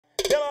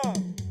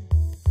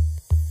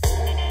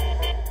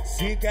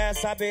Se quer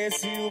saber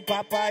se o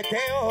papai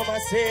tem um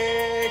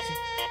macete,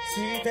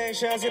 se tem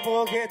chance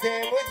porque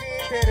tem muito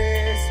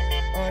interesse.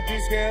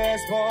 Antes que eu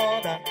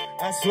responda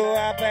a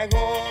sua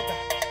pergunta,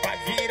 vai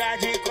virar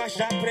de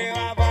costa pra eu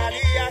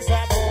avaliar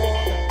sua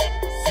bunda.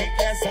 Se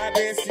quer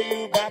saber se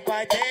o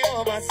papai tem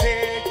um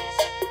macete,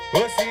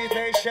 ou se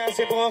tem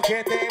chance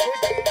porque tem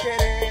muito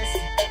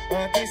interesse.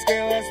 Antes que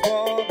eu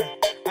responda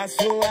a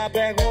sua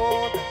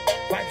pergunta,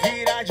 vai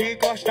virar de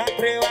costa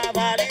pra eu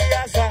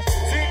avaliar sua.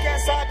 Se quer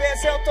saber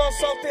se eu tô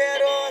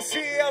solteiro ou se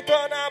eu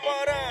tô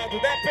namorando,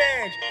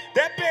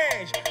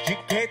 depende de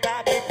quem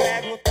tá me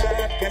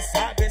perguntando. Quer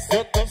saber se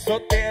eu tô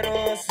solteiro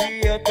ou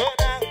se eu tô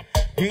namorando?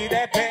 E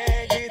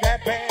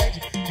depende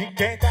de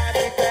quem tá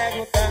me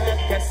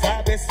perguntando. Quer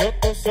saber se eu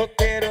tô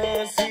solteiro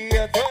ou se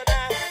eu tô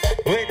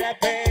namorando? Oi,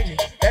 depende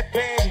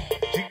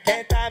de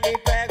quem tá me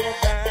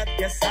perguntando.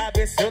 Quer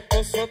saber se eu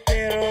tô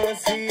solteiro ou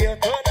se eu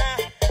tô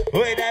namorando?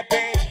 Oi,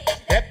 depende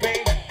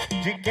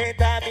de quem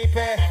tá me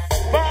perguntando.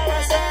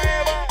 Balança,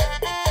 Eva.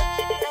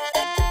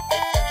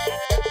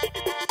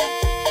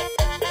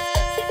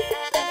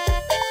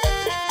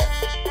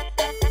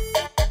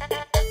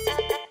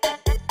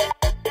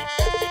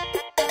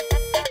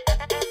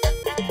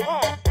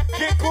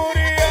 Que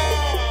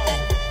curioso.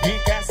 E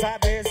quer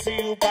saber se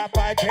o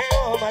papai tem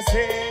um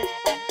macete,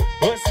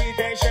 ou se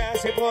tem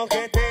chance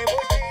porque tem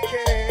muito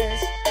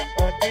interesse.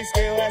 Antes que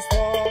eu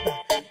responda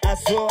a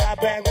sua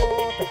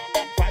pergunta,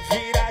 vai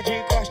virar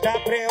de costa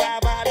pra eu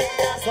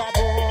avaliar sua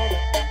bunda.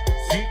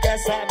 Se quer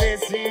saber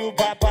se o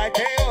papai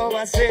tem um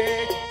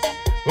macete,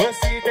 ou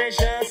se tem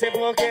chance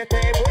porque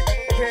tem muito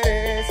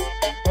interesse.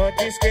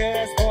 Antes que eu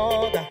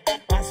responda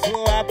a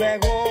sua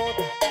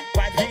pergunta,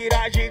 vai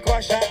virar de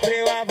costa pra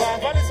eu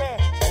avaliar.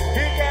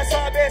 E quer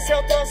saber se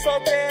eu tô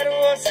solteiro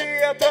ou se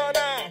eu tô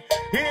não?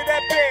 E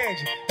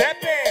depende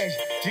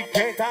de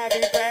quem tá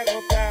me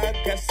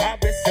perguntando. Quer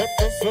saber se eu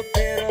tô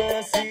solteiro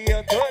ou se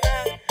eu tô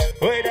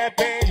não? Oi,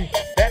 depende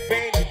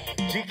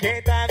de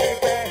quem tá me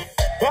perguntando.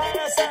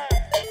 Balança.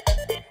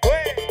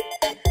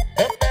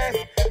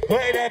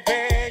 Oi,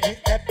 depende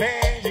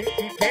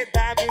de quem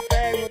tá me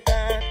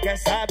perguntando. Quer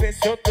saber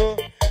se eu tô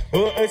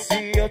ou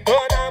se eu tô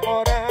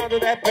namorando?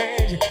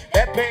 Depende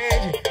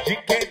de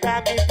quem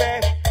tá me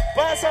perguntando.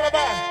 Passa lá,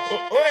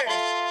 oi.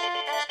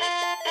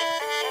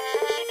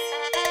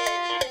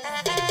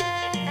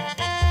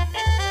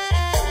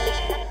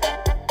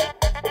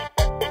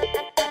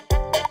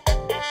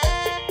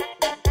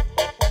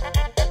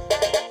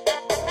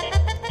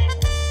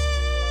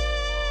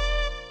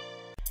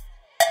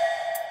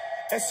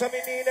 Essa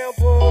menina é um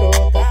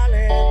puro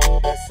talento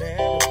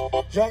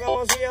descendo. Joga a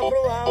mãozinha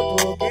pro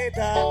alto, quem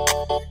tá?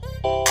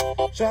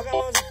 Joga a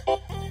mãozinha.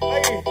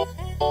 Aí,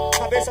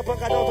 cabeça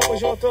pancadão, tamo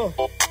junto.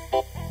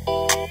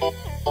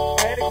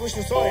 L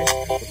Construções.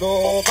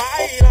 No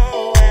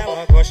bailão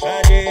ela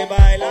gosta de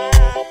bailar,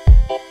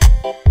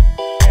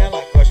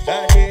 ela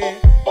gosta de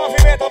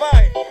movimento,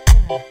 vai.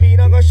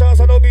 Mina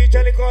gostosa no beat,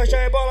 ela encosta,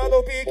 é bola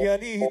no pique,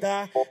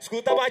 Anitta.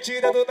 Escuta a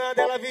batida, do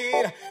nada ela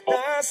vira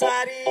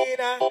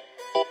dançarina.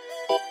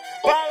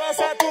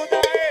 Balança tudo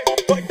aí,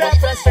 doida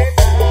pra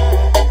sentar,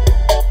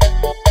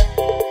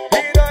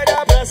 e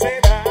doida pra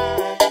sentar,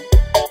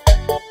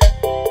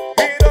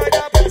 e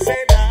doida pra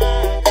sentar.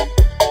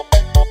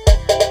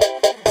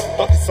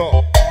 Toque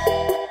som.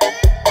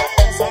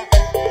 Balança.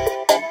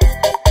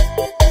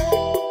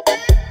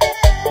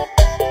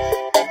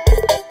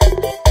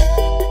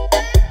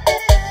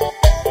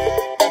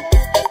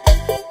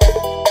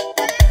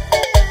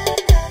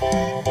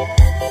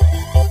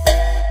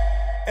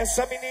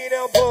 Essa menina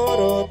é um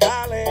puro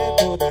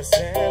talento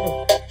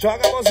descendo.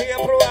 Joga a mãozinha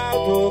pro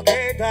alto,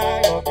 quem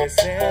tá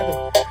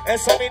enlouquecendo.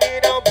 Essa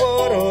menina é um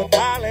puro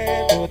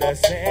talento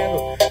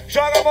descendo.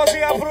 Joga a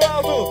mãozinha pro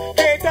alto,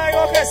 quem tá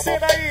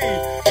enlouquecendo aí.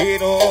 E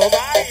no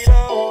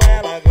bailão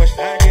ela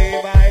gosta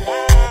de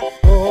bailar,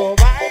 no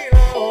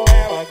bailão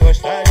ela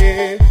gosta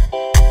de.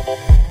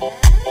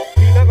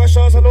 Mina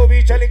gostosa no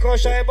beat, ela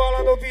encosta, é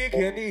bola no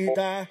pique,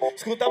 Anitta.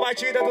 Escuta a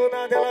batida, do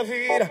nada ela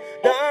vira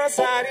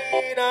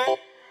dançarina.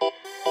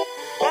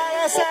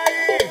 Balança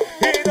aí,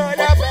 e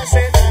doida pra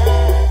sentar,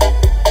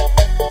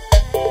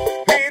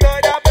 e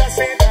doida pra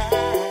sentar,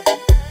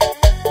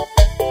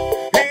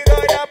 e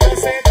doida pra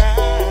sentar,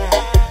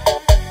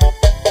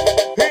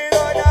 e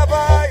doida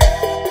vai.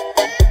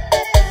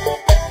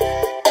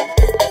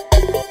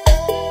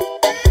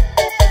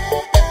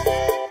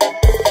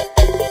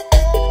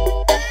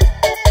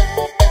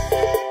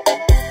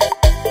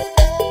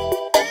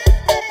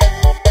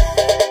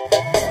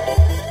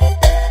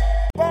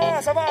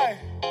 Balança, vai.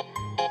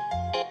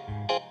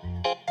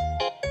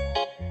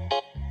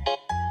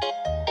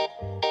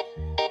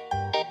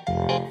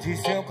 De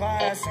seu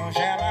coração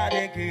gelado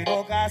e que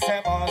nunca se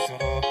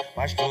emocionou,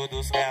 mas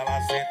todos que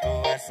ela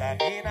sentou, essa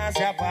mina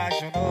se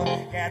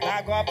apaixonou. Quer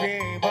dar golpe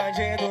em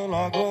bandido,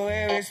 logo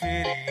eu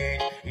experiei.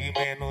 Em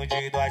menos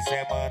de 2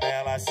 semanas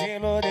ela se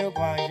iludiu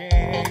com a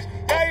gente.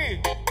 E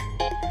aí?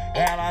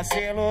 Ela se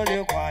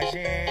iludiu com a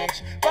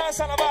gente.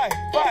 Balança, ela vai,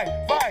 vai,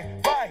 vai,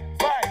 vai,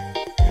 vai.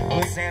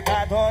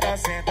 Sentadona,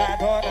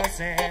 sentadona,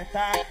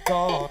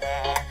 sentadona.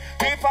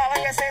 Me fala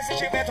que é sem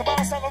sentimento,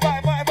 balançando,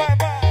 vai, vai, vai,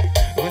 vai.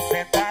 O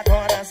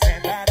sentadona,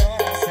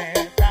 sentadona,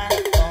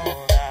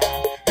 sentadona.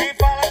 Me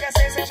fala que é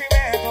sem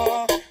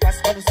sentimento,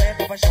 mas quando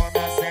senta, apaixona.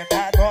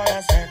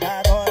 Sentadona,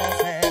 sentadona,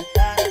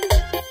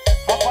 sentadona.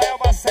 Rafael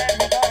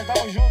Marcelo, nós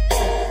tamo junto.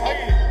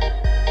 Aí,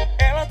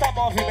 ela tá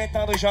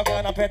movimentando,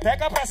 jogando a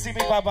peteca pra cima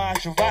e pra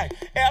baixo, vai.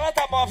 Ela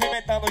tá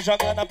movimentando,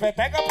 jogando a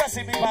peteca pra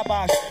cima e pra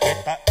baixo.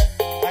 Eita,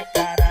 ai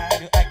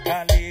caralho, ai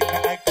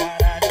calica, ai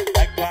caralho,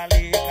 ai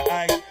calica,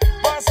 ai.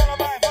 Marcelo,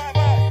 vai, vai,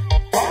 vai.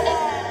 Toma!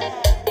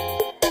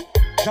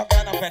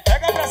 Jogando a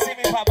peteca pra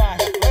cima e pra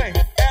baixo. Oi.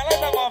 Ela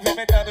tá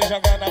movimentando,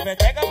 jogando a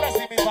peteca pra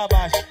cima e pra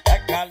baixo. Ai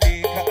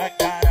calica, ai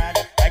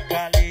caralho, ai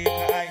calica,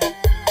 ai.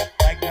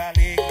 Ai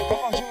calica,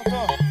 tamo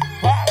junto.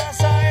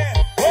 Balança aí,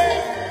 oi.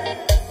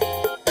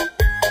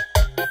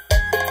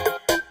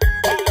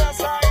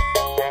 Balança aí.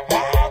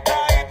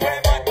 Aldair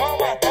Playboy,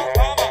 toma,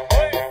 toma,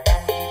 oi.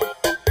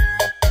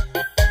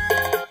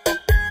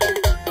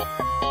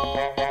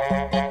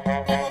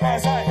 Tudo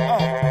mais aí, ó.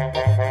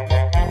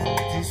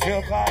 De seu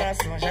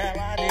coração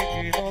gelado e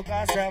que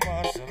nunca se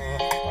emocionou,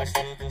 mas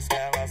todos que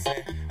ela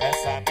sente,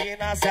 essa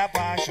mina se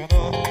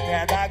apaixonou.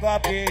 Quer dar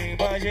golpe em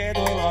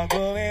bandido,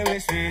 logo eu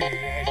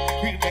experiente.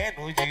 Em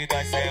menos de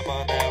 2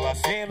 semanas ela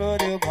se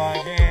iludiu com a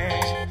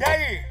gente. E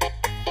aí?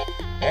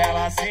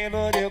 Ela se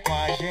iludiu com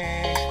a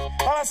gente.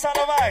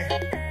 Balançando, vai.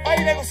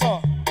 Aí, nego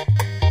som.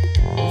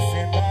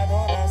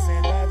 Sentadona,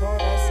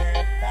 sentadona,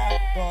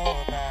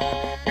 sentadona.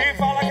 Me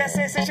fala que é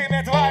sem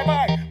sentimento, vai,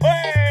 vai.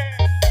 Oi!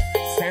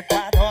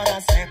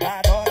 Sentadona,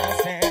 sentadona,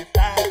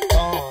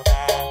 sentadona.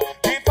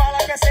 Me fala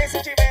que é sem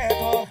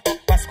sentimento,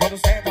 mas quando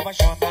senta,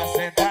 apaixona.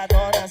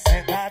 Sentadona,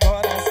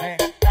 sentadona,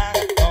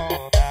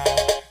 sentadona.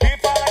 Me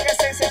fala que é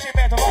sem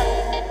sentimento, vai.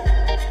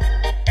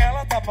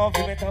 Ela tá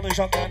movimentando,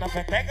 jogando a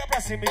peteca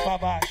pra cima e pra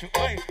baixo.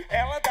 Oi,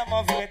 ela tá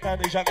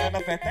movimentando, jogando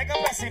a peteca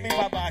pra cima e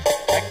pra baixo.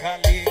 Ai,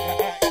 calica,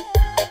 ai.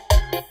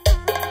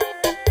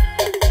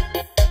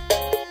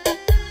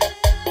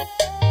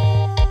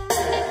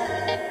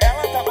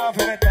 Ela tá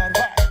movimentando,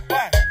 vai,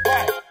 vai,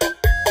 vai.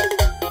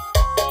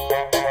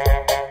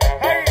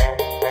 Aí.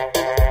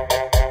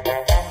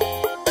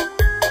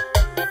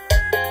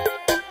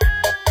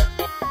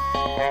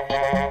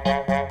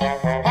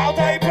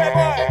 Aldair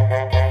Playboy.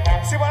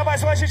 Simbora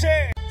mais uma,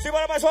 DJ.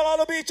 Simbora mais uma lá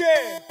no beat. E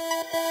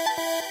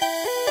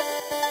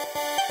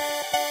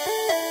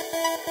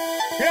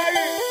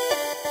aí?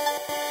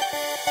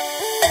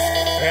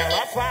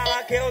 Ela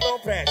fala que eu não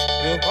presto,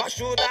 eu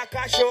gosto da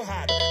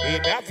cachorrada. E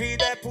minha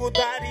vida é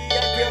putaria,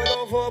 que eu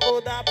não vou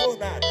mudar por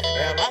nada.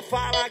 Ela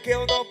fala que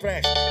eu não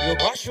presto, eu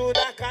gosto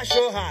da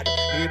cachorrada.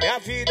 E minha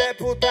vida é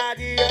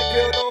putaria, que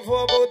eu não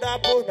vou mudar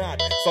por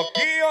nada. Só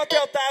que ontem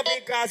eu tava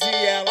em casa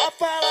e ela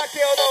fala que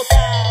eu não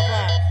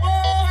tava.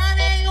 Porra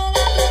nenhuma,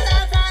 tu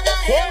tava na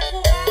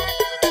revoada.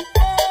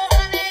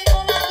 Porra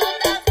nenhuma, tu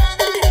tava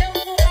na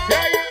revoada. E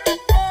aí?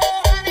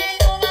 Porra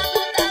nenhuma,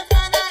 tu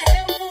tava na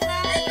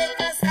revoada. Fiquei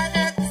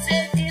cansada do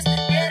serviço,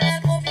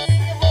 querendo me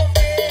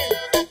envolver.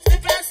 Fui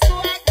pra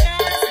sua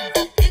casa,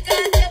 e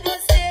cadê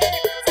você?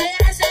 Cê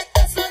acha que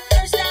eu sou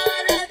trouxa,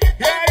 olha de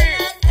E aí?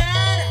 na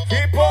cara.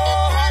 Que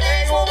porra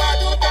nenhuma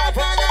tu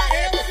tava na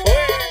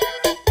revoada.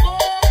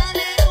 Porra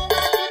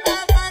nenhuma, tu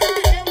tava na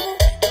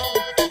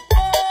revoada.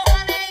 Porra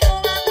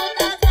nenhuma, tu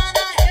tava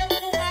na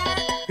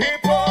revoada. Que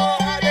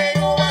porra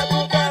nenhuma tu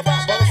tava.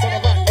 Balançando,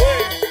 vai.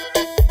 Oi.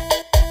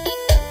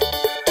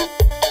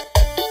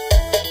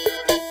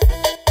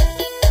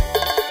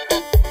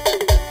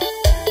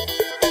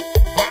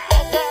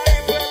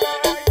 Aldair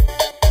Playboy.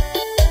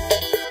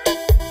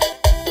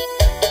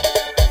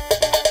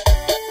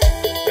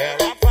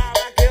 Ela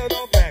fala que eu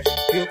não presto,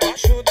 que eu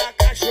gosto da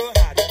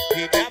cachorrada.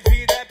 Que minha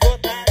vida é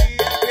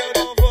putaria, que eu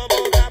não vou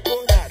mudar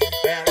por nada.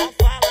 Ela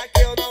fala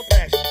que eu não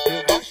presto, que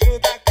eu gosto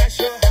da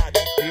cachorrada.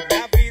 Que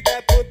minha vida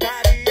é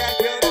putaria,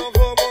 que eu não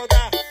vou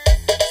mudar.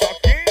 Só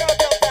que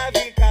ontem eu tava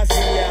em casa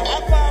e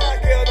ela fala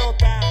que eu não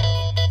tava.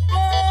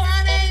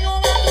 Porra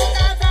nenhuma, tu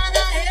tava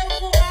na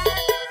revoada.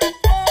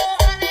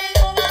 Porra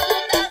nenhuma, tu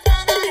tava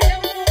na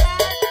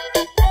revoada.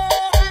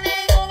 Porra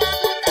nenhuma,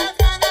 tu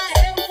tava na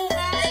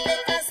revoada. Fiquei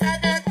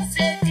cansada do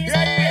serviço,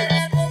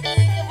 querendo me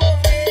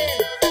envolver.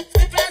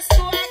 Fui pra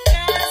sua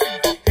casa,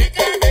 e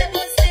cadê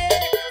você?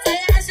 Cê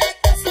acha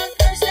que eu sou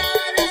trouxa,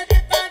 olha de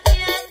pra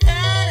minha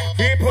cara.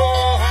 Que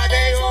porra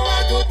nenhuma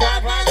tu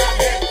tava na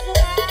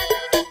revoada.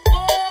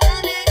 Porra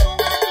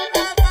nenhuma, tu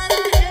tava na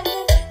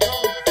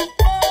revoada.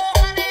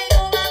 Porra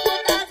nenhuma, tu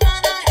tava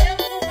na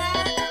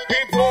revoada. Que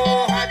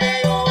porra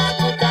nenhuma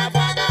tu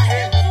tava na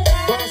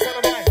revoada.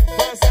 Balançando, vai,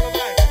 balançando,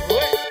 vai.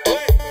 Oi,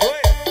 oi,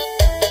 oi.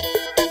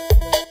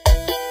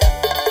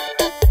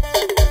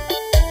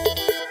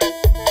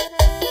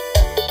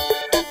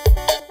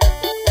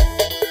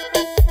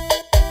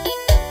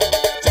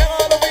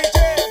 Tchela no beat.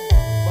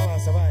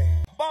 Balança, vai.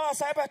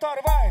 Balança,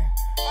 repertório, vai.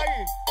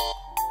 Aí.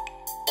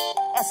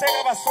 As 100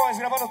 gravações,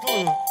 gravando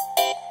tudo.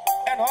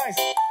 É nóis.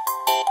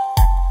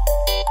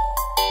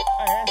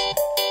 É essa.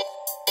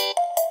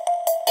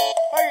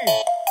 Aí.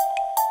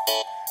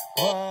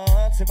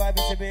 Quando cê vai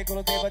perceber que eu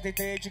lutei pra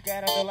tentei, te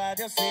quero ao meu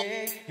lado, eu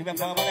sei que minha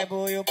fama não é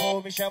boa e o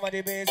povo me chama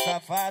de beijo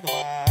safado.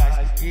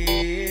 Mas eu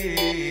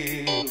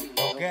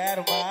não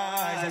quero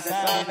mais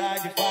essa vida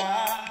de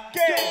farra.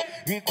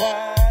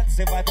 Enquanto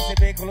cê vai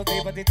perceber que eu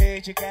lutei pra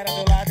tentei, te quero ao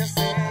meu lado, eu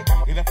sei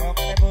que minha fama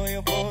não é boa e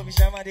o povo me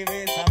chama de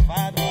beijo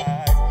safado.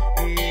 Mas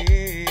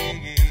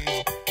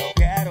não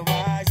quero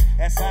mais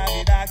essa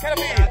vida.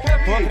 Quero vir,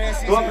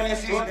 tô precisando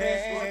de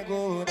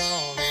nego,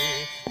 não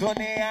vê. Tô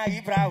nem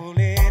aí pra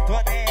rolê, tô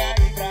nem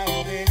aí pra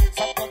rolê.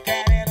 Só tô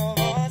querendo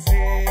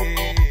você,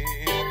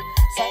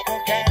 só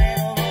tô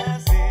querendo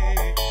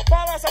você.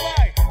 Balança,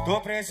 vai! Tô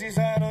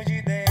precisando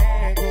de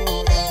nego,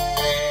 não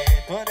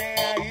vê. Tô nem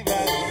aí pra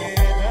rolê,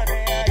 tô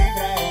nem aí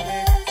pra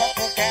rolê. Só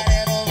tô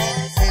querendo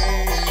você,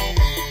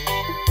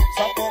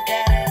 só tô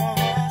querendo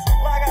você.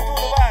 Larga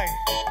tudo, vai!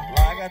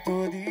 Larga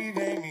tudo e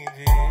vem me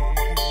ver.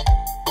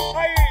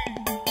 Aí!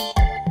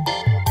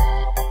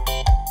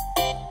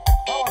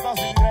 Vamos botar os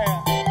vídeos,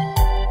 Andréia.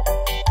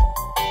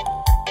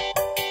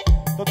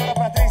 Doutora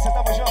Patrícia,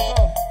 tamo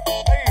junto.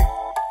 Aí!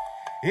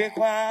 E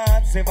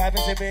quando cê vai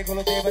perceber que eu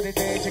lutei pra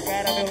tentei, te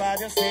quero ao meu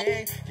lado, eu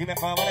sei que minha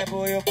fama não é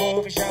boa e o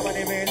povo me chama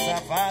de meio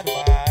safado.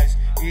 Mas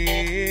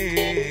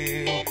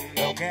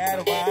eu não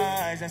quero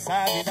mais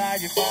essa vida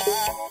de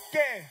farra.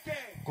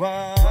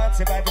 Quando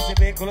cê vai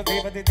perceber que eu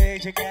lutei pra tentei,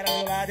 te quero ao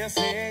meu lado, eu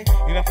sei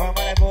que minha fama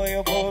não é boa e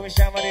o povo me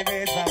chama de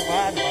meio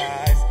safado.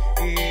 Mas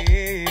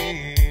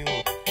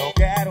eu não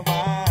quero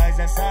mais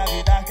essa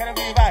vida. Quero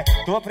vir, vai!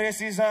 Tô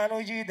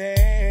precisando de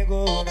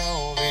nego,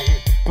 não vê.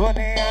 Tô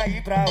nem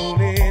aí pra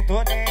rolê,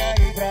 tô nem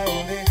aí pra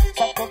rolê.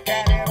 Só tô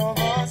querendo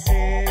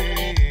você,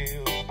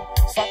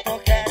 só tô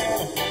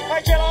querendo.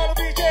 Vai gelar no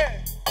beat.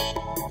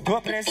 Tô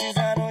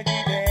precisando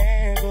de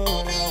nego,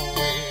 não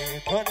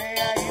vê. Tô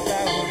nem aí pra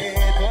rolê,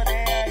 tô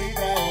nem aí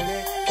pra rolê.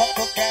 Só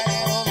tô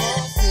querendo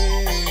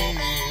você,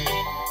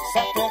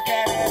 só tô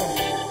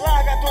querendo.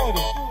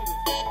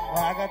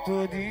 Larga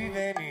tudo e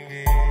vem me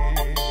ver.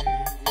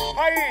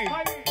 Aí!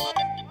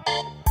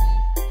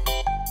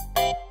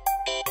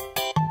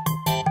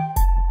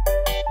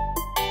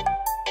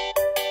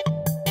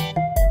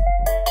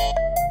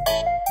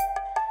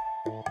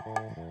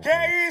 Que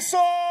é isso?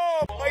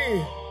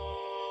 Aí!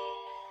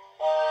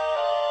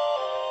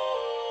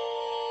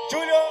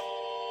 Júlio!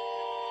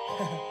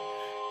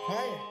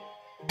 Vai!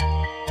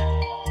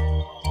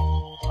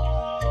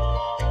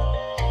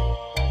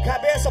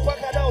 Cabeça,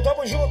 pancadão,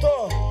 tamo junto!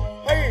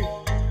 Aí!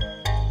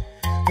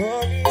 Tô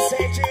me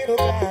sentindo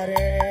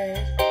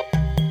carente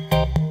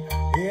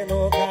e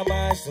nunca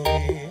mais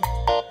subi.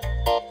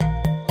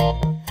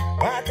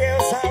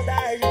 Bateu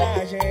saudade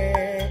da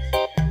gente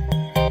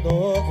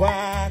no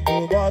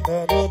quarto,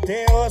 botando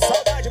teu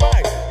saudade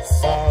mais.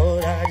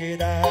 Saudade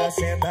da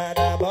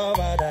sentada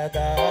malvada,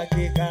 da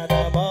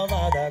quicada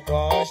malvada,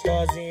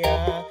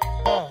 gostosinha.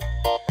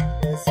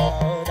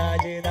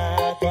 Saudade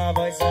da tua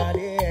voz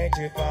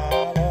saliente,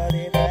 falando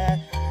em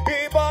né.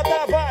 E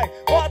bota vai,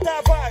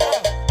 bota vai.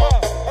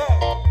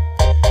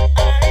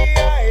 Ai,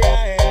 ai,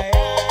 ai, ai,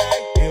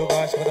 ai. Eu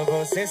gosto quando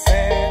você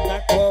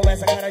senta com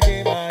essa cara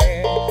de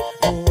maré.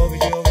 No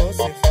ouvido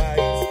você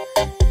faz.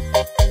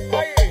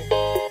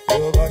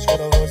 Eu gosto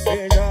quando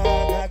você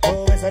joga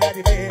com essa cara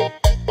de ver.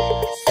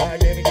 Sua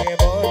gemidinha é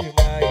bom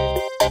demais.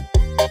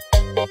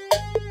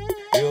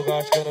 Eu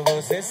gosto quando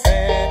você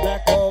senta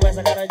com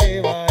essa cara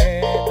de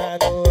marreta.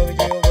 No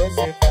ouvido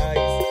você faz.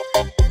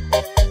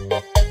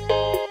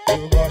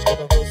 Eu gosto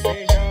quando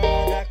você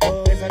joga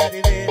com essa cara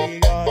de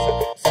perigosa.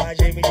 Sua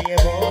gemidinha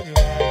é bom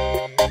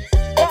demais.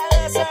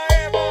 Balança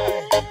aí,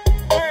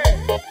 vai.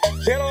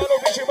 Gelando o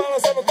bicho,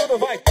 balançando tudo,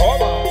 vai,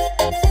 toma.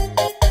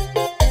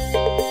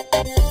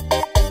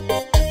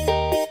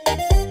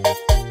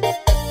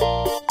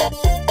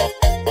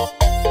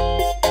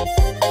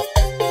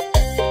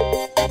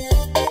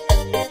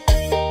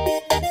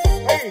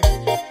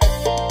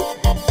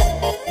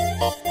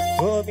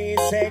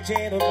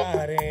 Sentindo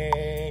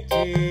carente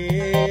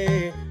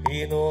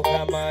e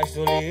nunca mais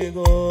tu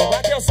ligou.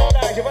 Bateu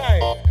saudade, vai!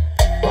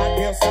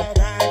 Bateu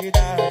saudade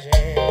da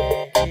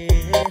gente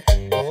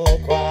no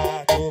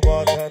quarto,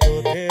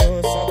 botando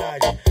teu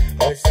saudade.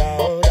 Foi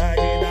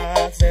saudade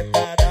da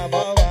sentada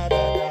malvada,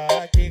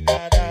 da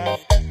quicada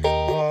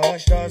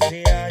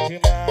gostosinha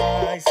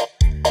demais.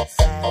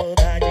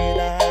 Saudade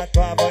da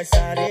tua voz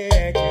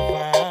saliente,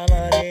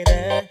 falando em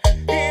né.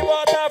 E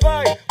bota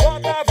vai,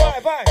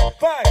 vai.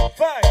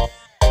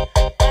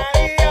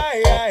 Ai,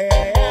 ai, ai,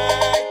 ai,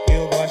 ai.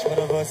 Eu gosto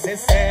quando você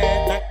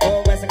senta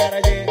com essa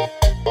cara de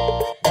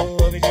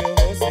no ouvido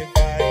você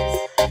faz.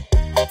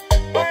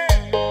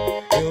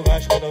 Eu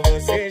gosto quando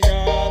você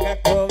joga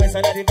com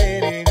essa cara de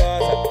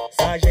perigosa.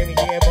 Sua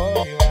gemidinha é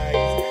bom demais.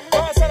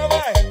 Nossa, não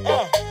vai?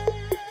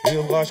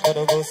 Eu gosto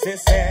quando você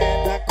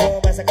senta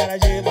com essa cara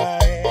de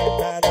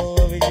marreta no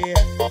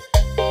ouvido.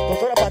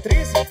 Doutora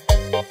Patrícia?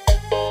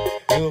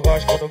 Eu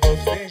gosto quando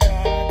você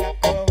joga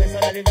com essa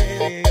cara de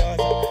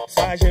perigosa.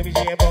 Sua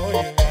gemidinha é bom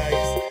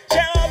demais.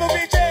 Gela no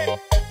beat.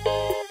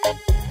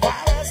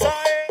 Balança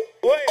aí.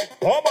 Oi,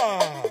 toma.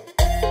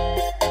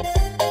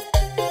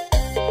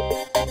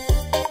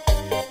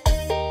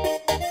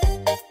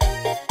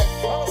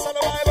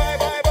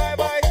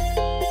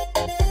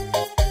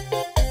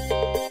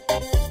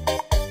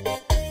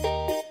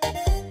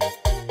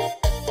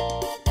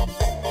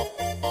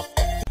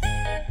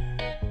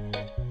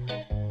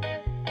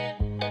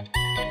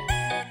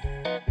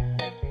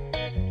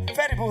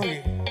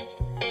 burri.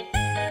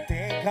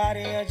 Tem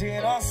carinha de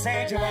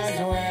inocente, mas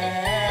não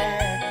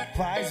é.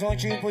 Faz um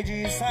tipo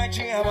de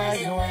santinha,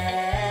 mas não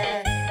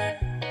é.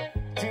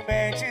 De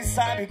mente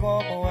sabe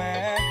como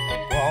é.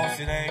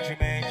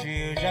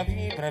 Coincidentemente eu já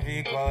vim pra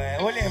ver qual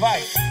é. Olhei,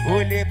 vai.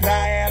 Olhei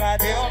pra ela,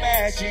 deu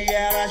match.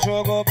 Ela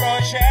jogou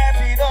pro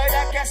chefe,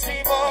 doida quer se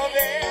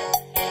envolver.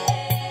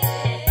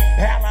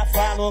 Ela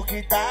falou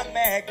que tá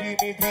Mac, me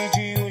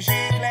pediu um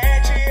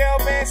chiclete.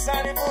 Eu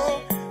pensando em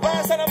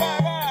passando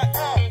vai.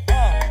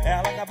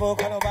 Ela acabou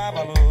com no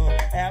babalu.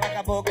 Ela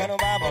acabou com no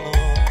babalu.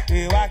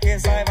 Eu aqui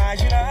só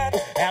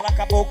imaginando. Ela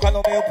acabou com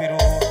no meu peru.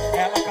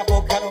 Ela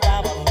acabou com no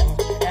babalu.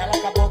 Ela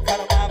acabou com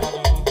no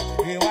babalu.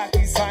 Eu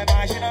aqui só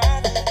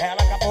imaginando.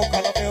 Ela acabou com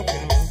no meu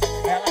peru.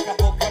 Ela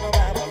acabou com no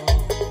babalu.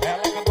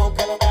 Ela acabou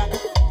com no babalu.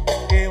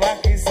 Eu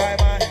aqui só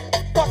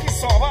imaginando. Toque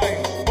só, vai.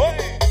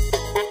 Oi.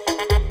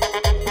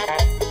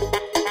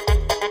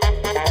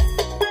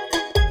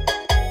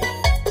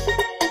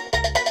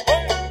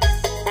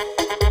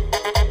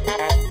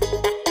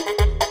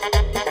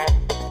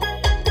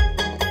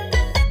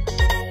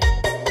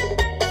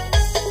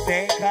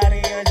 Tem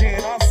carinha de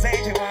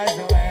inocente, mas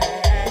não é.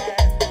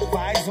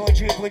 Faz um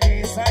tipo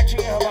de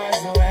santinha,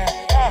 mas não é.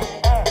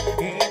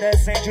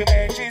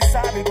 Indecentemente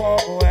sabe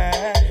como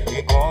é.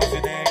 E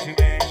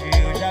coincidentemente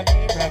eu já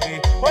vim pra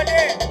ver.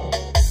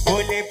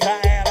 Olhei pra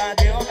ela,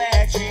 deu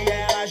match.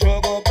 Ela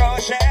jogou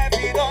pro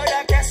chefe,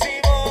 doida quer se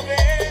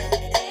envolver.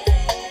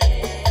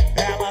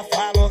 Ela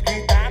falou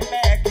que tá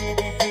Mac,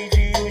 me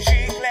pediu um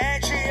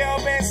chiclete.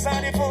 Eu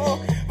pensando em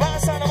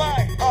passando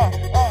vai.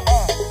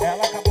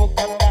 Ela acabou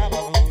com no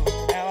babalu.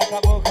 Ela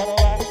acabou com no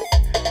babalu.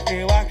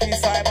 Eu aqui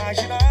só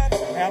imaginando.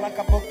 Ela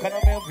acabou com no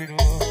meu peru.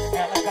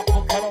 Ela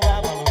acabou com no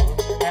babalu.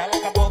 Ela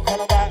acabou com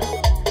no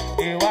babalu.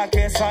 Eu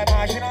aqui só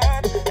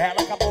imaginando.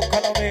 Ela acabou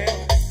com no meu.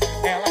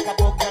 Ela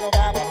acabou com no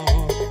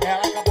babalu.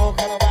 Ela acabou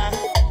com no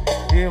babalu.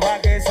 Eu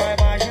aqui só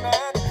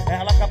imaginando.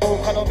 Ela acabou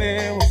com no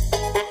meu.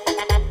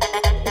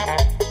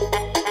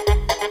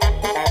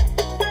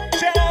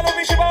 Geral no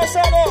bicho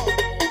balançando.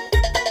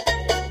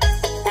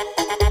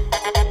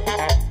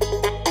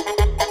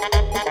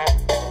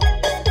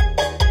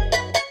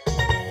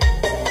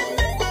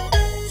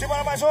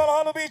 Simbora mais uma,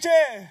 rola no beat.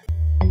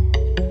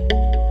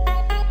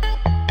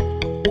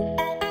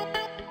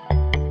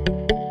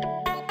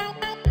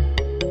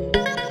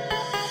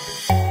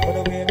 Quando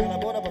eu vi aquela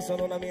bunda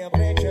passando na minha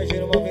frente, eu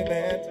giro o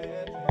movimento.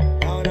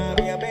 Não na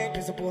minha mente,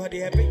 isso porra de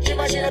repente.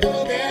 Imagina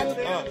tudo dentro.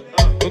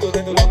 Tudo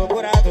dentro do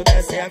curado,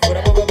 desce a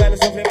cura pro meu velho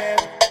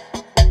sofrimento.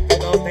 Tu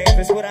não tem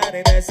frescura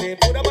nem desce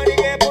pura, mas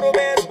ninguém é puro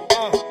mesmo.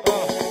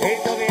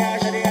 Então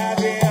viaja de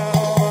avião,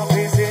 uma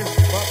princesa,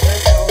 uma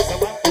pressão,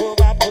 samba pro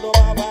papo do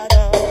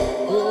malvadão.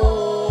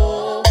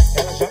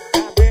 Ela joga,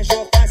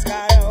 beijou, faz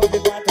carão, de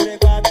 4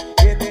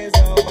 de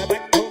tesão, mas vai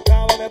com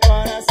calma meu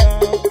coração.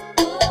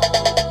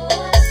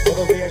 Quando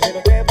eu viajei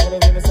no tempo, quando eu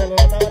vi meu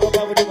celular, tava no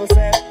palmo de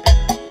você.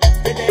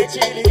 Tentei te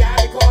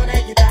ligar, me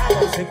conectar,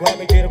 mas você com a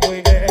mentira pro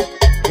invento.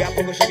 Daqui a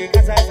pouco eu cheguei em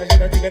casa, essa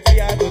agenda tiver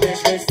fiado,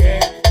 deixa eu esquecer.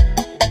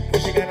 Vou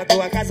chegar na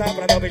tua casa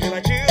pra dar um beijo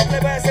latio,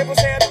 levar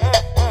 100%.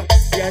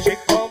 Viajei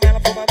com ela,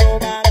 fumando um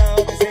balão,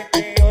 me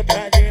senti em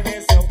outra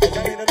dimensão.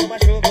 Coisa linda não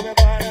machuca meu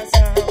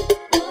coração.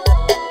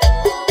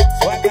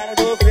 Sua cara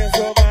do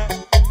preço mal,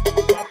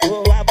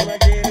 lá na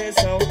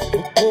direção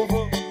do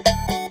povo.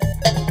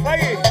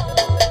 Aí,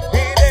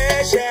 me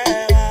deixa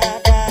ela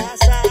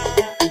passar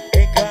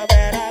em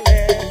câmera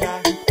lenta,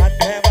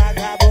 até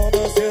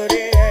vagabundo se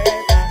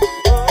orienta.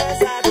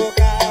 Moça do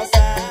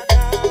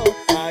calçadão,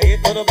 aí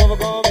todo mundo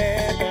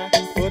comenta.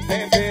 O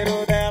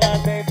tempero dela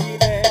tem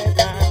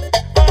pimenta.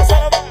 Passa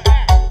no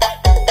vai.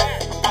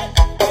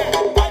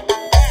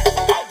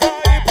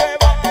 Aldair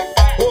Playboy.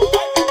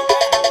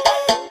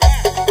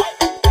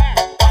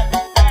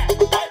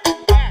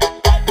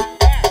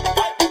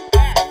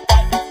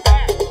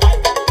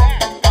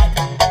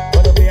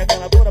 Quando eu vi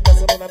aquela bunda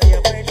passando na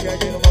minha frente, eu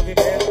giro o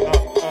movimento.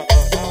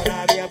 Não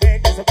na minha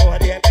mente, essa porra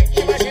de repente.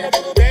 Imagina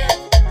tudo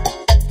dentro.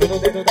 Tudo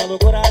dentro da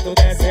loucura, tu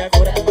desce a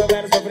cura pro meu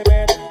velho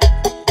sofrimento.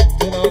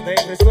 Tu não tem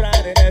frescura,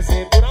 nem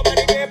desce pura, mas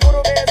ninguém é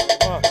puro mesmo.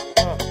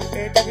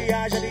 Então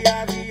viaja de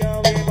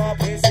avião, e mó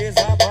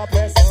princesa, mó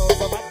pressão,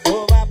 samba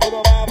pro papo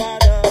do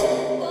malvadão.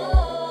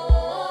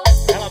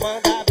 Ela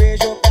manda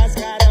beijo, faz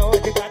carão,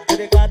 de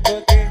 4 e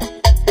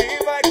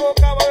vai com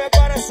calma meu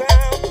coração.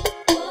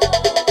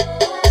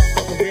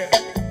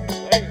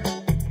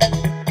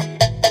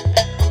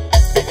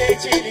 Tentei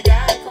te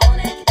ligar,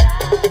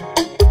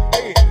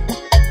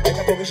 daqui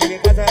a pouco eu cheguei em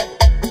casa.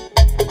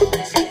 Vou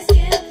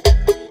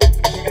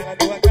chegar na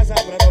tua casa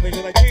pra dar um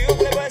beijo lá.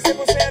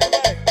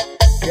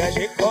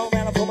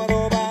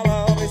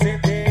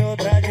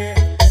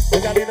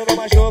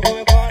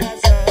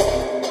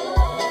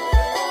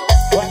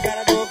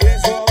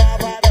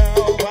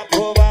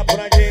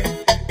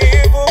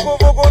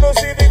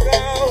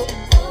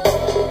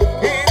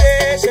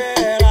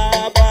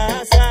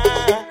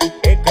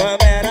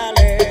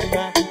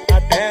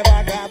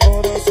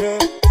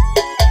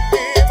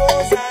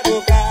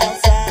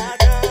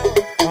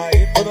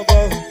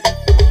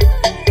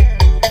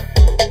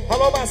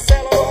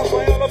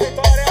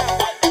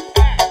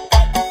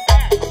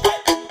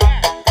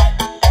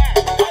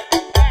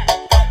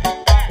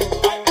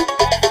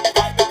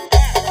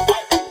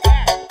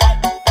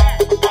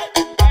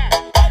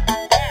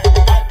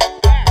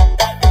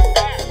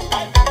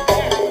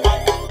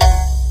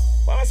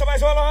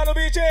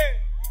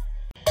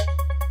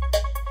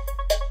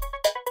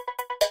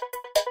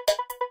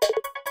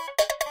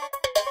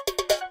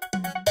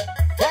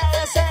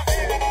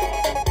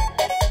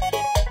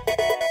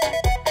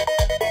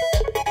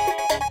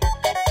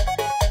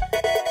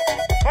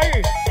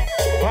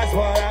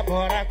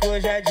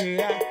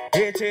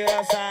 te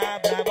lançar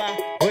braba.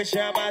 Vou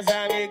chamar as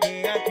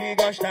amiguinhas que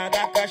gostam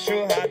da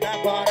cachorrada.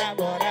 Bora,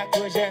 bora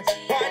com gente,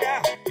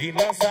 olha, e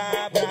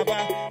lança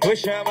braba. Vou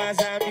chamar as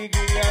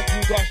amiguinhas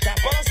que gostam.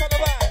 Balança no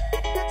bar.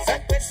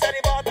 Sequência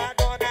de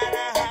botadona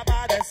na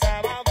raba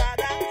dessa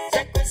malvada.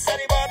 Sequência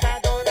de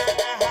botadona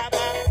na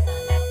raba.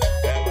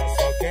 Ela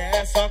só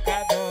quer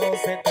socadão,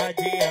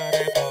 sentadinha,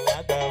 né?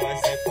 Bolada vai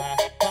ser pá,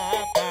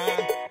 pá, pá.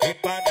 E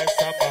pá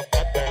dessa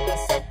malvada. Ela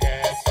só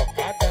quer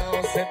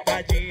socadão,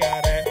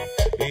 sentadinha, né?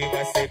 E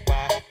vai ser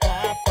pá,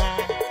 pá, pá.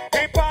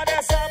 E pá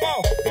dessa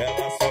mão.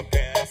 Ela só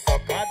quer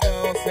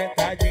socadão,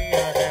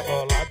 sentadinha, né?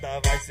 Bolada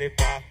vai ser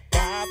pá,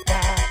 pá,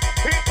 pá.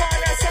 E pá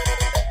dessa mão.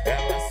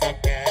 Ela só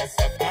quer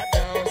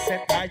socadão,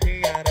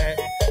 sentadinha, né?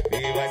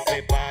 E vai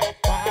ser pá,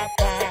 pá,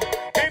 pá.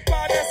 E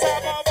pá dessa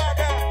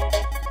malvada.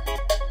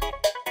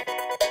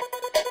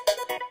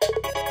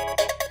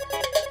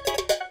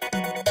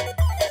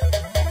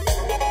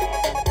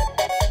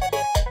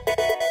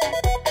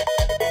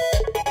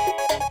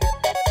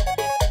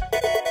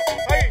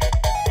 Aí.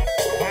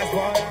 Mas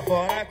bora,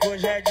 bora, que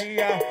hoje é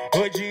dia.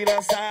 Vou de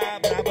lançar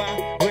braba.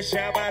 Vou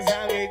chamar as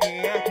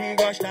amiguinhas que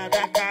gostam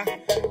da cá.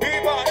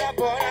 E bora,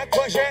 bora, que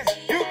hoje é.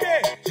 E o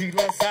quê? De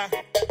lançar.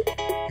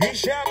 E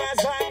chama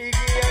as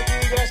amiguinhas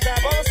que gostam.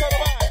 Balança no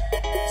bar.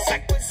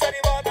 Sequência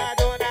de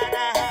botadona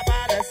na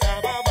raba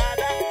dessa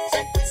malvada.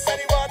 Sequência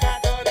de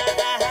botadona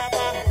na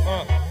raba.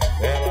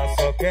 Ela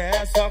só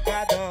quer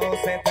socadão,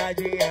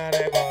 sentadinha,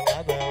 né?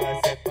 Bolada vai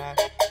ser pá.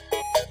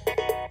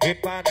 E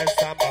pá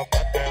dessa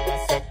malvada. Ela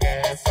só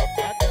quer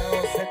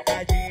socadão,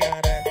 sentadinha,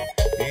 né?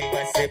 E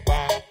vai ser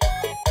pá.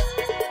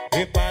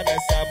 E pá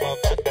dessa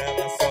malvada.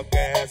 Ela só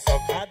quer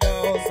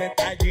socadão,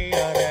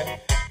 sentadinha, né?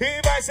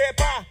 E vai ser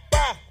pá,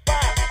 pá, pá.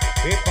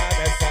 E pá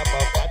dessa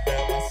malvada.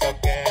 Ela só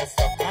quer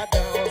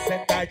socadão,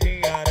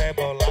 sentadinha, né?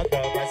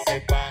 Bolada vai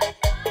ser pá.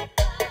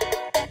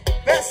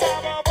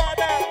 Dessa malvada.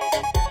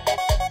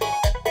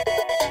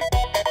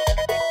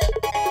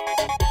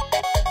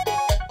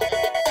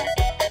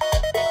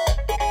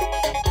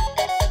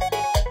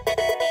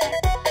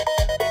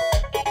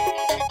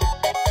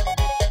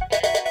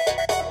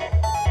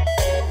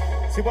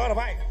 Simbora,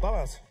 vai,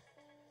 balança.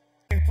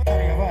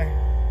 Putaria, vai.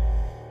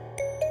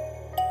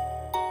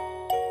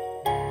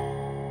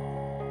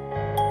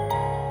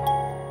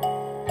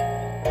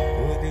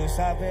 O Deus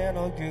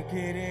sabendo que eu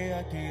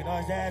queria que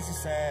nós desse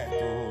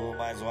certo.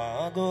 Mas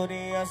uma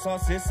andorinha só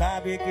cê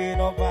sabe que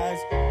não faz.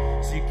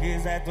 Se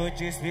quiser tô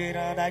te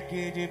esperando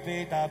aqui de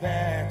peito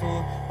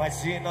aberto. Mas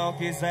se não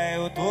quiser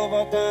eu tô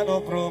voltando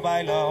pro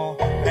bailão.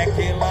 É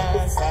que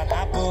lança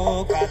na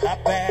boca da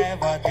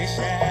peva,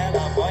 deixa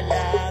ela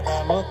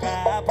molhada,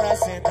 louca pra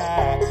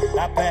sentar.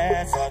 Na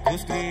peça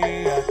dos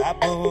cria, da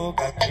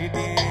boca que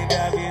vive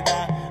a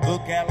vida do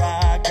que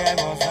ela quer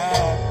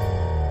gozar.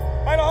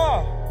 Vai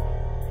não!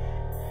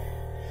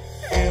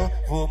 Eu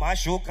vou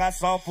machucar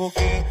só um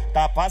pouquinho,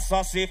 tapa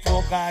só se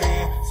for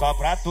carinho, só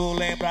pra tu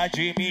lembrar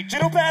de mim.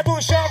 Tira o pé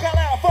do chão,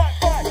 galera, vai,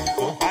 vai.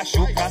 Vou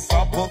machucar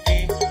só um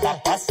pouquinho,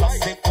 tapa só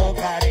se for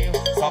carinho,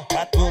 só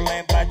pra tu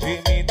lembrar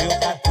de mim. Deu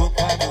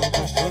catucando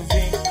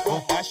gostosinho.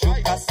 Vou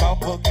machucar só um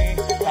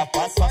pouquinho,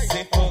 tapa só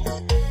se for,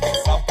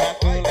 só pra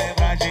tu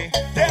lembrar de mim.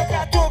 Deu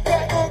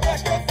catucando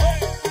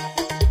gostosinho.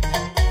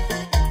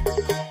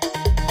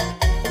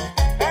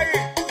 Aí,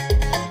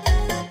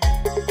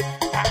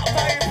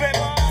 Aldair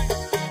Playboy.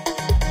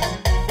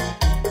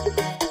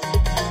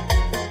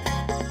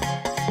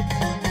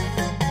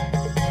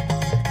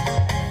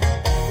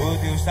 O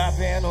Deus tá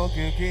vendo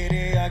que eu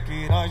queria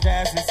que nós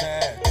desse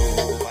certo.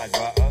 Mas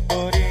a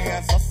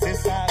andorinha só cê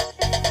sabe.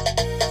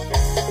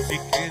 Se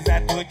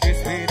quiser tô te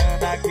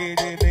esperando aqui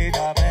de peito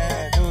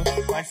aberto.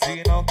 Mas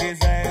se não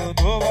quiser eu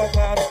tô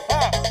voltando.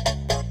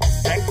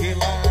 É que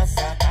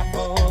lança na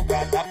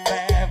boca da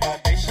peva,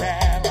 deixa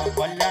ela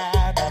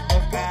molhada,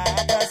 louca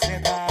pra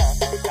sentar.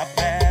 Na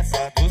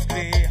peça dos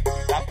cria,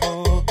 da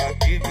boca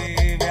que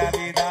vive a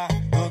vida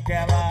do que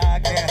ela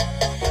quer.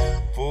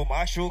 Vou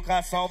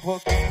machucar só um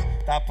pouquinho,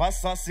 tapa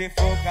só se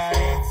for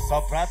carinho,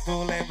 só pra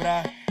tu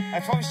lembrar.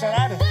 Aí foi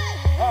estourado?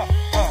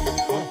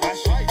 Vou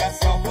machucar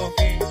só um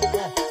pouquinho.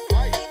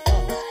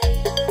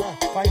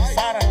 Faz de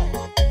Sara.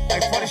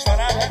 Aí foi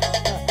estourado, né?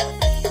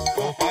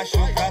 Vou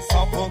machucar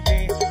só um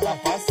pouquinho,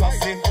 tapa só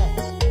se.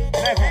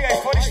 Levinha, aí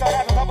foi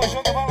estourado, tamo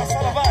junto,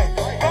 balançando, vai.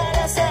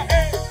 Balança,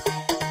 ei.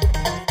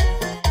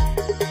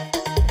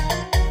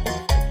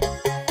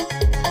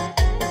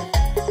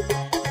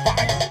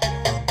 Vai.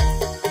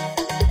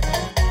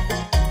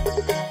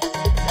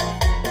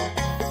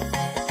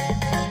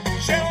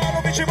 Chega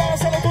no beat,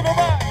 balançando tudo,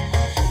 vai.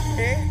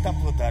 Eita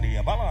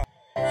putaria, balança.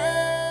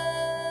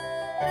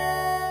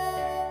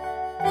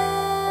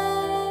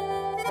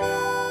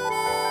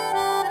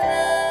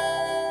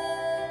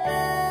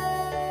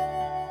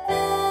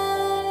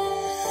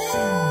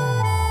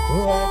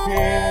 Tô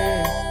aqui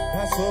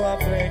na sua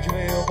frente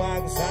meio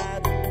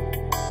bagunçado.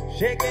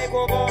 Cheguei com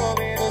o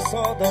volume do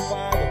som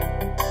topado.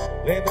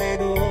 Lembrei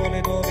do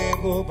rolê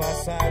domingo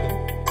passado.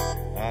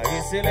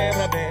 Aí se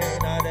lembra bem,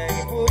 nada é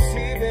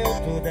impossível,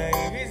 tudo é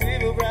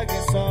invisível pra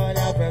quem só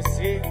olha pra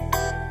si.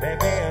 é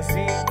bem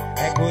assim,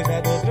 é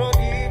coisa do outro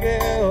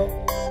nível.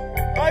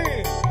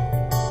 Aí!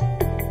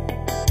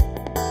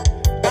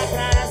 Dá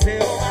pra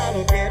nascer um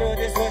maluqueiro,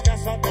 depois de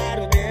assaltar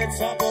o dedo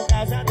só por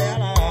causa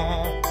dela.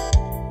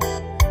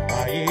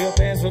 Aí eu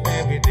penso o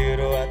tempo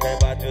inteiro, até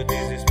bate o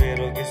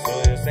desespero que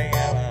sou eu sem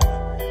ela.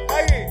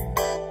 Aí!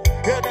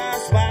 Eu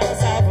danço,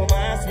 balançar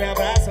fumaça, me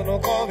abraço, não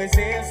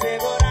convenci a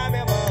segurar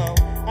minha mão.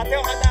 Até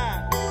o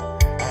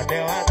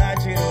radar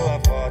tirou a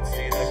foto,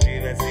 se nós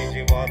tivesse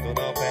de moto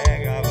não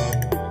pegava.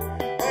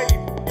 Aí!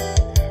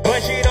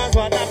 Hoje nós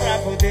bota pra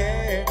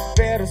fuder,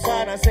 ver o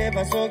sol nascer,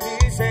 passou o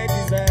que cê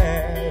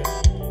quiser.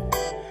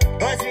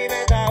 Nós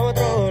inventar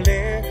outro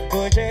rolê,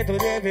 do jeito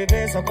de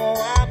viver só com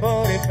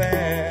amor e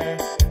fé.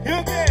 E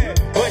o quê?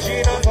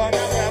 Hoje nós bota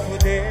pra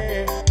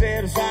fuder,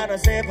 ver o sol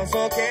nascer,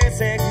 passou o que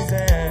cê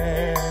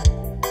quiser.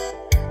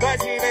 Nós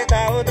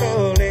inventar outro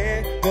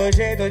rolê, do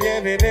jeito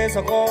de viver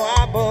só com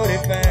amor e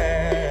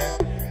fé.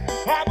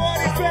 Amor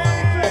e fé,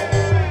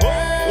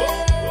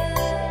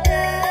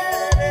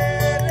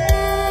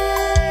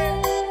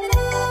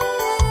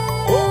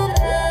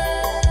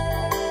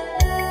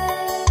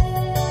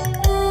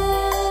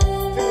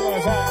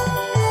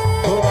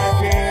 tô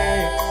aqui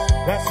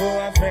na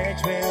sua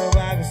frente, meio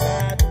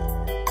bagunçado.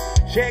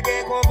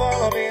 Cheguei com o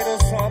volume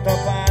do som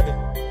topado.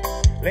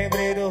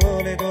 Lembrei do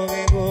rolê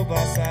domingo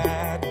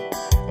passado.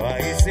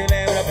 Aí se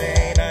lembra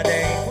bem, nada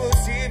é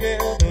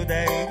impossível, tudo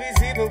é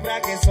invisível pra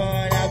quem só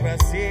olha pra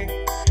si.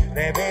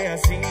 Não é bem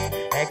assim,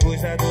 é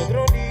coisa do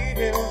outro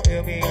nível.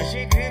 Eu me acho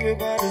incrível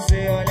quando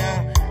cê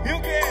olhar. E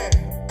o quê?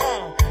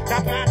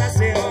 Dá pra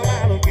nascer um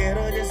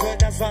maluqueiro, depois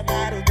de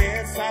assaltar o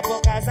dedo só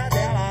por causa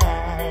dela.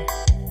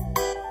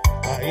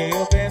 Aí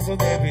eu penso o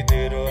tempo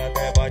inteiro,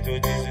 até bate o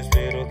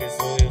desespero que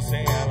sou eu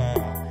sem ela.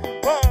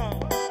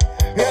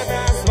 Eu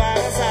danço,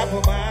 balançar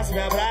fumaça, me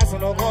abraço,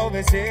 não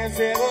convenci a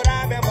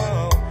segurar minha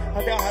mão.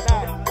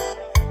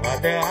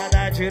 Até o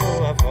radar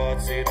tirou a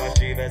foto, se nós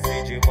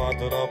tivesse de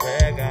moto não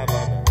pegava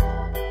não.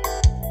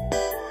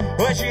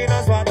 Hoje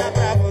nós bota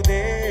pra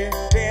poder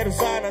ver o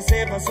sol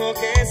nascer, passou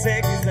quem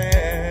cê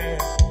quiser.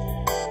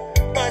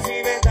 Nós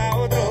inventar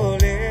outro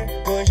rolê,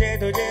 do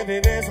jeito de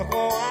viver só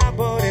com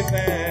amor e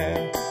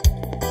fé.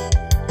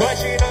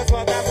 Hoje nós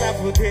bota pra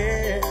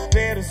poder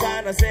ver o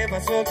sol nascer,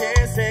 passou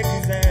quem cê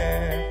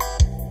quiser.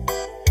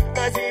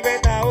 Nós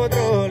inventar outro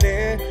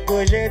rolê,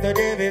 do jeito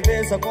de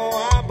viver só com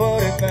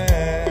amor e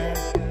fé.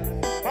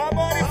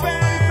 Amor e fé,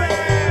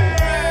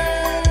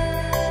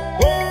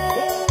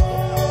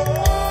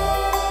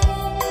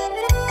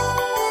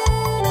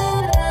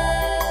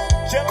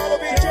 gelando o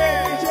BJ.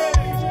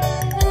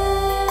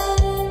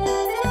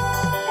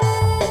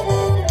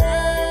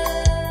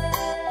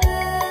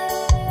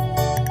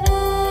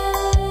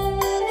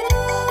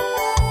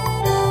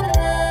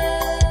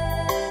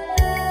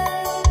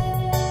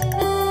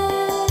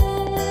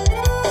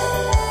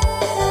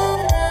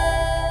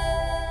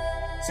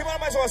 Simbora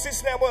mais uma, assim,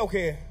 cinema é o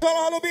quê?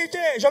 Joga no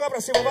BJ, joga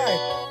pra cima, vai.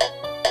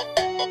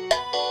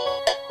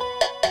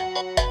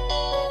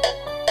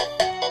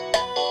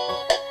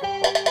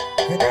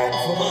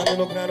 Fumando,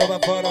 lucrando pra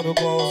fora do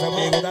com os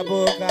amigos da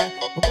boca.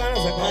 O cara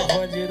sacando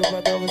bandido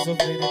quando eu vou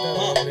sofrer e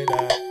não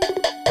brincar.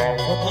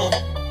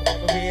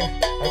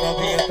 A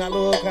novinha tá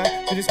louca.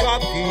 Se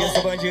descobre que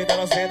essa bandida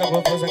ela senta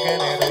com força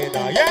querendo me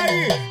dar. E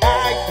aí?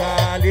 Ai,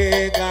 tá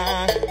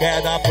liga,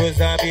 quer dar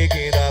pros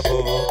amiguinhos da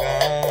boca.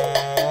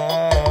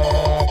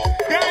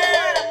 E aí?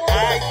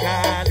 Ai,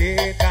 tá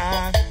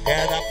liga,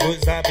 quer dar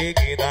pros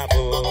amiguinhos da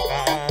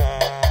boca.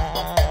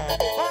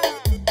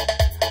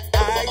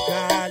 Ai,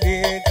 tá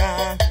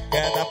liga,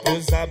 quer dar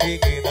pros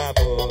amiguinhos da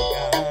boca.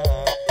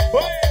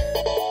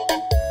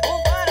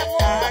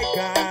 Ai,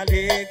 tá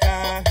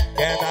liga,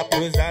 quer dar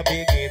pros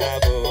amiguinhos da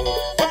boca.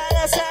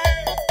 Balança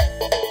aí,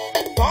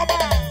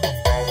 toma.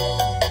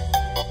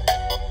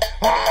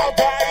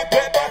 Aldair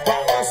Playboy,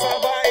 balança,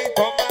 vai,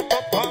 toma,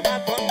 toma,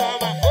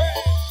 toma.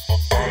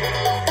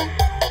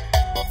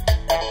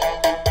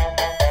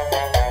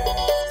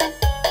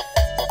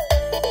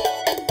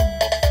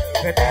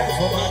 Repertório,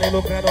 fumando e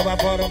lucrando,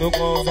 vaporando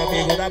com os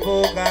amigos da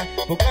boca.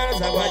 O cara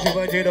zaguate,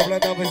 bandido,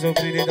 plantão, foi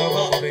sofrido, então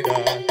vamos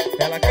brindar.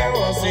 Ela quer um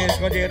lance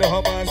escondido,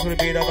 romance,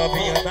 proibida,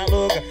 novinha tá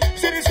louca.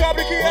 Se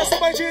descobre que essa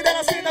bandida, ela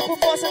assina por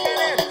força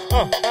querendo.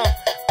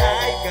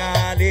 Ai,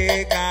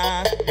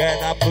 calica, quer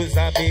dar pros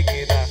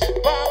amiguinhos da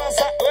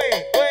balança,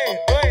 oi.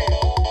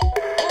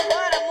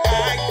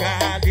 Ai,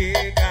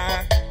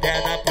 calica,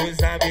 quer dar pros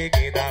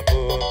amiguinhos da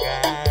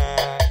boca.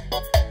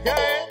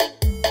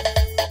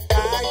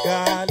 Ai,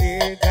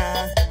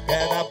 calica,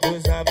 quer dar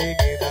pros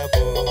amiguinhos da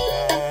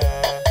boca.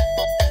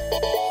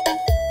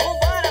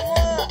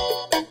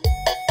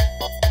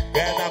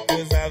 Quer dar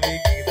pros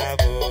amiguinhos da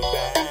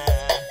boca.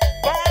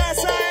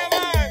 Balança aí,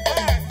 vai.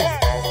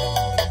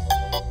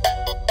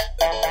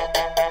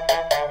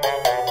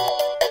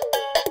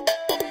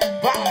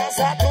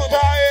 Balança tudo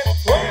aí.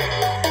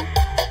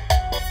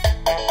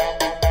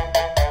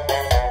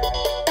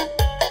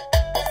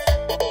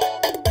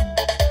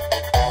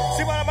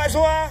 Simbora mais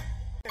uma.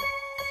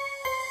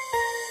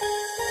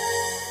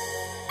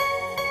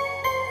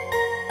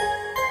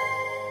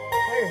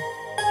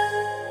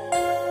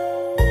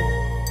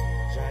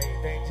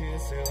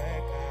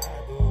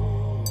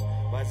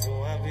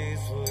 vez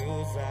fui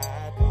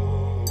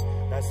usado,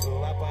 da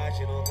sua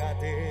parte nunca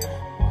teve.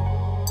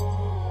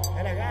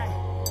 É legal?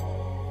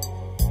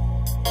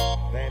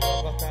 Vem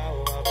não cortar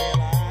uma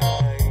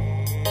velaz,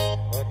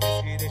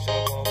 antes que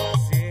deixar com uma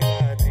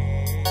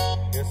cicatriz.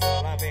 Eu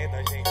só lamento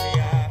a gente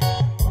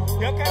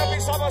Eu quero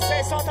ouvir só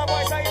vocês, solta a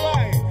voz aí,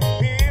 vai.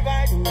 E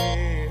vai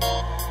doer,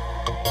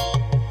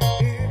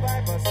 e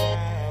vai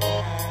passar,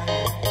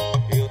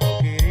 vai. Eu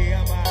não queria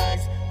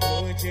mais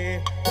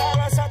curtir.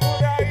 Balança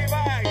tudo aí,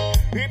 vai.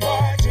 E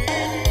pode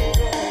me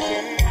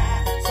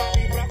bloquear, só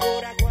me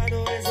procura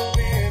quando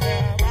resolver me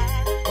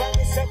amar.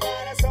 Quando seu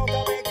coração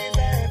também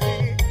quiser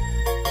vir,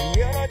 e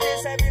eu não te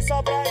servi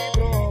só pra ir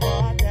pro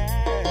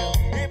motel.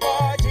 E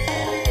pode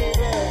me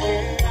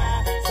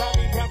bloquear, só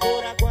me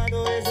procura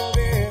quando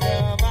resolver me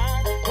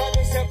amar.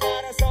 Quando seu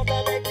coração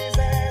também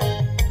quiser,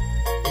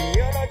 e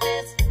eu não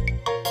disse.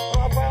 Ô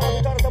Rafael,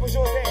 Vitória, tamo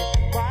junto, hein?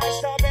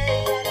 Mas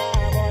também pra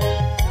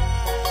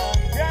namorar.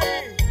 E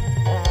aí?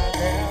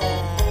 Até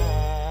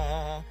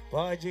lá,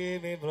 pode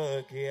me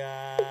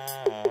bloquear.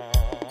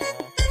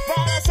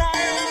 Fala,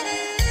 Saia!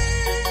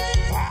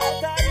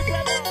 Aldair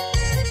Playboy!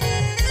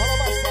 Alô,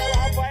 Marcelo,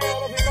 Rafael,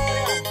 alô,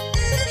 Vitória!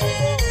 Tamo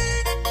junto!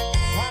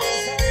 Fala,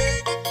 Saia!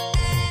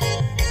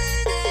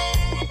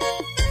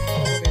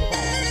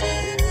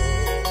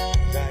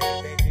 Já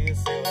entendi o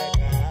seu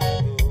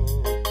recado,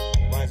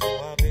 mais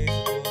uma vez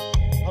eu tô.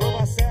 Alô,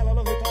 Marcelo,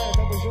 alô, Vitória,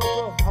 tamo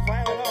junto.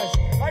 Rafael, é nóis.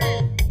 Aí!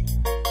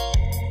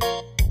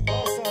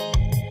 Nossa!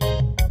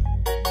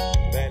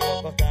 Vem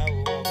não cortar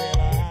uma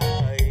velaz,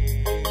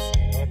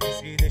 antes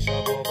que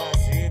deixar com uma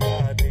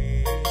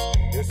cicatriz.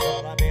 Eu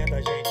só lamento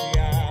a gente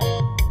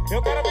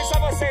Eu quero ouvir só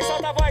vocês,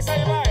 solta a voz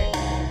aí, vai!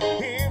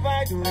 E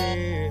vai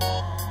doer,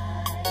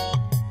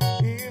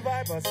 e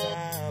vai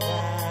passar,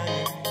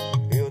 vai.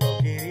 Eu não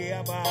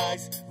queria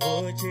mais,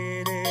 vou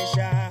te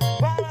deixar.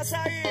 Balança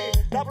aí,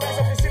 da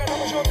Promocional Oficina,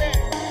 tamo junto, hein?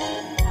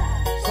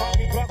 Só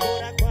me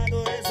procura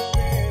quando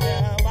resolver me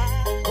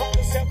amar.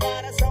 Quando seu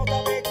coração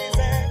também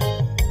quiser.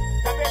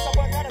 Cabeça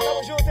pancada,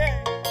 tamo junto, hein?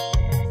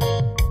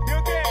 E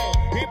o quê?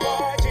 E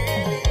pode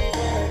me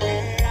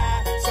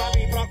bloquear, só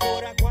me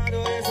procura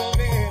quando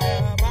resolver me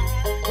amar.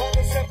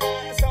 Quando seu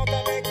coração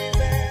também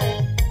quiser,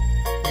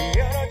 e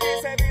eu não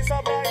te servi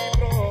só pra ir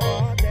pro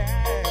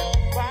motel,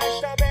 mas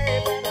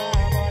também pra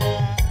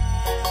namorar.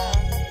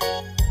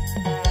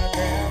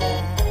 Até lá,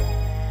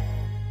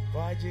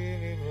 pode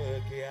me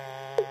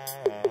bloquear.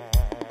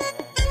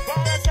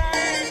 Fala,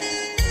 Saí!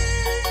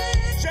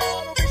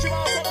 Chama no bicho,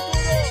 balançando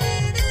tudo!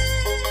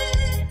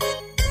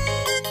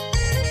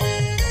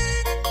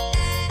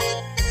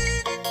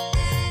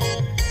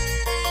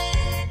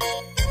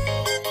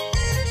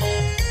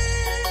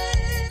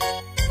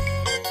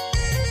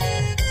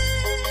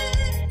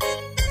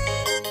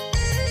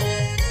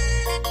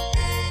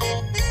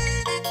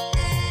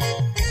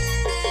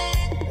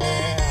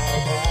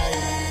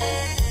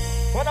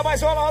 Manda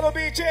mais uma lá no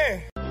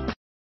beat!